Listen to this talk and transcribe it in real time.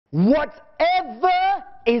Whatever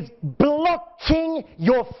is blocking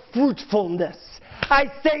your fruitfulness,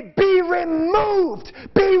 I say be removed,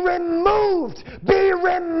 be removed, be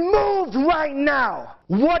removed right now.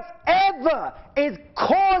 Whatever is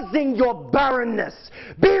causing your barrenness,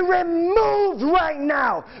 be removed right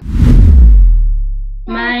now.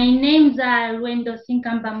 My name's Lweendo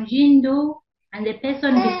and the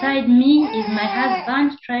person beside me is my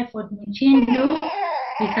husband, Tryson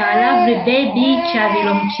with our lovely baby,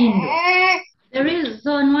 Chavilo Mchindo. The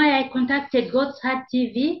reason why I contacted God's Heart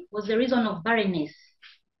TV was the reason of barrenness.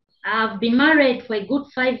 I've been married for a good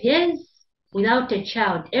 5 years without a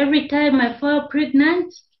child. Every time I fell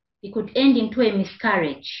pregnant, it could end into a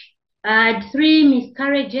miscarriage. I had 3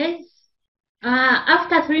 miscarriages.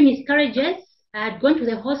 After 3 miscarriages, I had gone to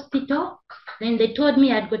the hospital. Then they told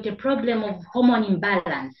me I'd got a problem of hormone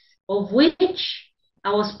imbalance, of which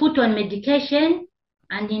I was put on medication.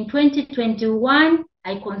 And in 2021,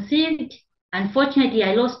 I conceived. Unfortunately,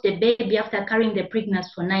 I lost the baby after carrying the pregnancy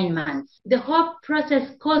for 9 months. The whole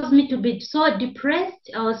process caused me to be so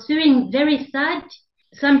depressed. I was feeling very sad.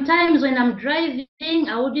 Sometimes when I'm driving,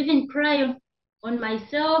 I would even cry on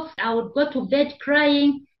myself. I would go to bed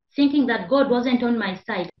crying, thinking that God wasn't on my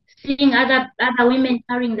side. Seeing other women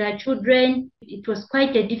carrying their children, it was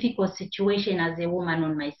quite a difficult situation as a woman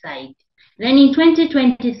on my side. Then in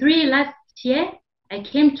 2023, last year, I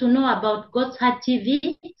came to know about God's Heart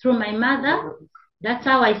TV through my mother. That's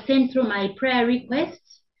how I sent through my prayer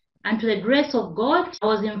requests. And to the grace of God, I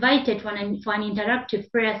was invited for an interactive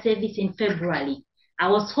prayer service in February. I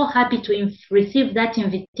was so happy to receive that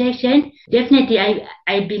invitation. Definitely,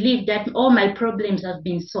 I believe that all my problems have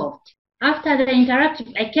been solved. After the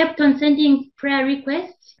interactive, I kept on sending prayer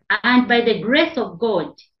requests. And by the grace of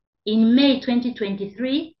God, in May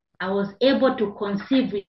 2023, I was able to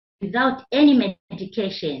conceive without any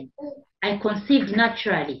medication. I conceived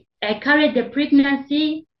naturally. I carried the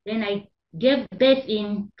pregnancy, then I gave birth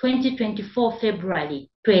in 2024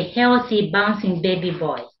 February to a healthy, bouncing baby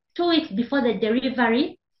boy. 2 weeks before the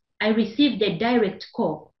delivery, I received a direct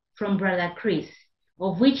call from Brother Chris,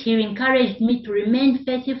 of which he encouraged me to remain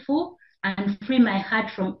faithful and free my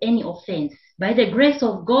heart from any offense. By the grace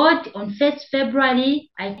of God, on 1st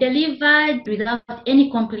February, I delivered without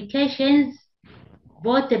any complications.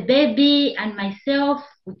 Both the baby and myself,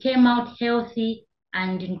 we came out healthy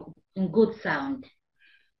and in good sound.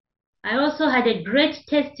 I also had a great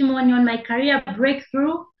testimony on my career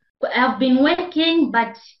breakthrough. I've been working,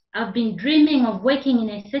 but I've been dreaming of working in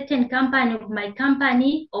a certain company of my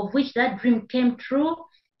company, of which that dream came true.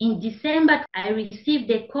 In December, I received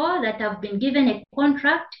a call that I've been given a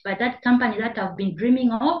contract by that company that I've been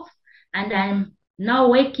dreaming of, and I'm now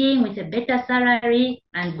working with a better salary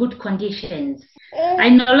and good conditions. I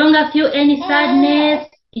no longer feel any sadness.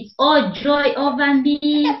 It's all joy over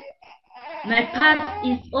me. My past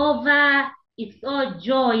is over. It's all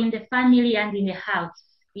joy in the family and in the house.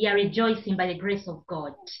 We are rejoicing by the grace of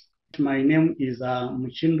God. My name is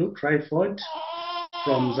Mchindo Tryson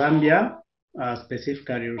from Zambia,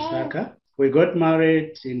 specifically Lusaka. We got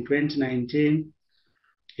married in 2019.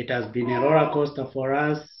 It has been a roller coaster for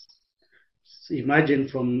us. Imagine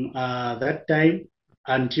from that time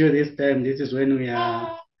until this time, this is when we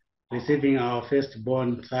are receiving our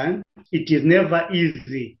firstborn son. It is never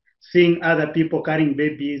easy seeing other people carrying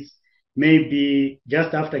babies. Maybe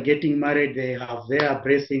just after getting married, they have their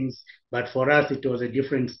blessings. But for us, it was a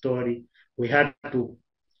different story. We had to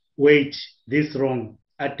wait this long.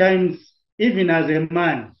 At times, even as a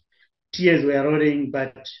man, tears were rolling.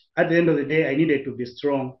 But at the end of the day, I needed to be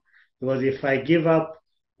strong. Because if I give up,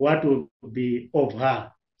 what would be of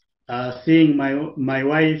her? Seeing my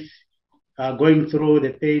wife going through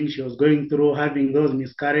the pain she was going through, having those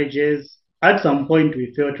miscarriages, at some point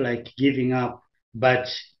we felt like giving up. But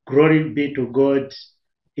glory be to God.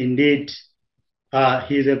 Indeed,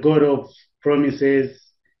 He's a God of promises.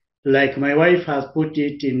 Like my wife has put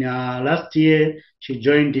it in last year, she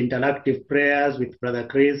joined interactive prayers with Brother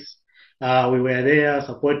Chris. We were there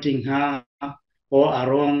supporting her all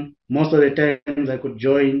along. Most of the times I could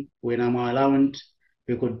join when I'm around.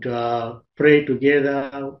 We could pray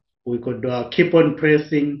together. We could keep on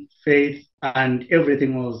pressing faith, and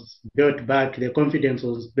everything was built back. The confidence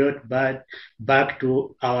was built back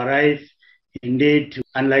to our life. Indeed,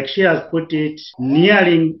 and like she has put it,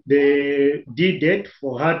 nearing the due date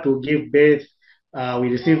for her to give birth, we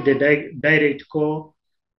received a direct call.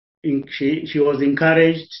 She was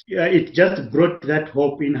encouraged. It just brought that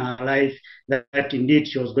hope in her life that indeed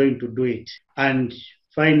she was going to do it. And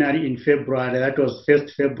finally, in February, that was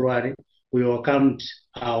 1st February, we welcomed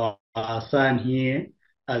our son here.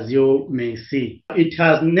 as you may see. It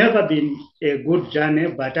has never been a good journey,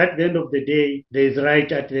 but at the end of the day, there is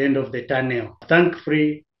light at the end of the tunnel.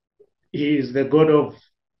 Thankfully, He is the God of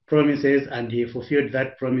promises, and He fulfilled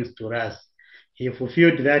that promise to us. He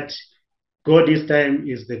fulfilled that God's time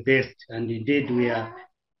is the best, and indeed we are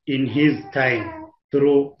in His time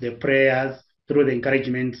through the prayers, through the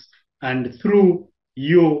encouragements, and through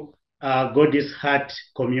you, God's heart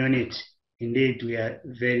community. Indeed, we are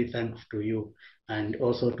very thankful to you, and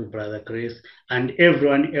also to Brother Chris and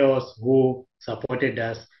everyone else who supported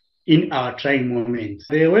us in our trying moments.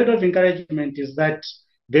 The word of encouragement is that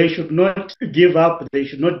they should not give up, they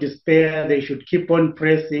should not despair, they should keep on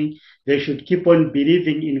pressing, they should keep on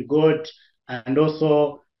believing in God, and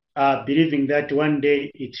also believing that one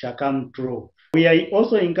day it shall come true. We are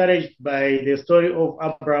also encouraged by the story of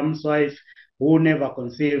Abraham's wife, who never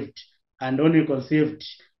conceived and only conceived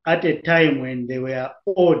at a time when they were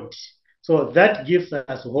old. So that gives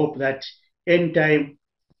us hope that anytime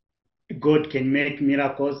God can make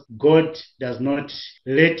miracles. God does not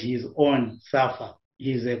let His own suffer.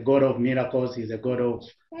 He's a God of miracles. He's a God of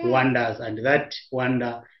wonders, and that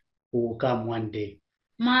wonder will come one day.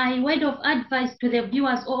 My word of advice to the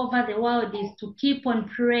viewers all over the world is to keep on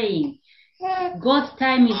praying. God's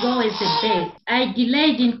time is always the best. I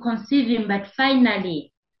delayed in conceiving, but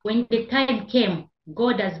finally, when the time came,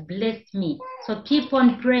 God has blessed me. So keep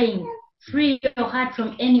on praying. Free your heart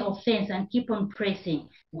from any offense and keep on pressing.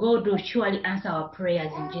 God will surely answer our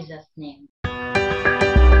prayers in Jesus' name.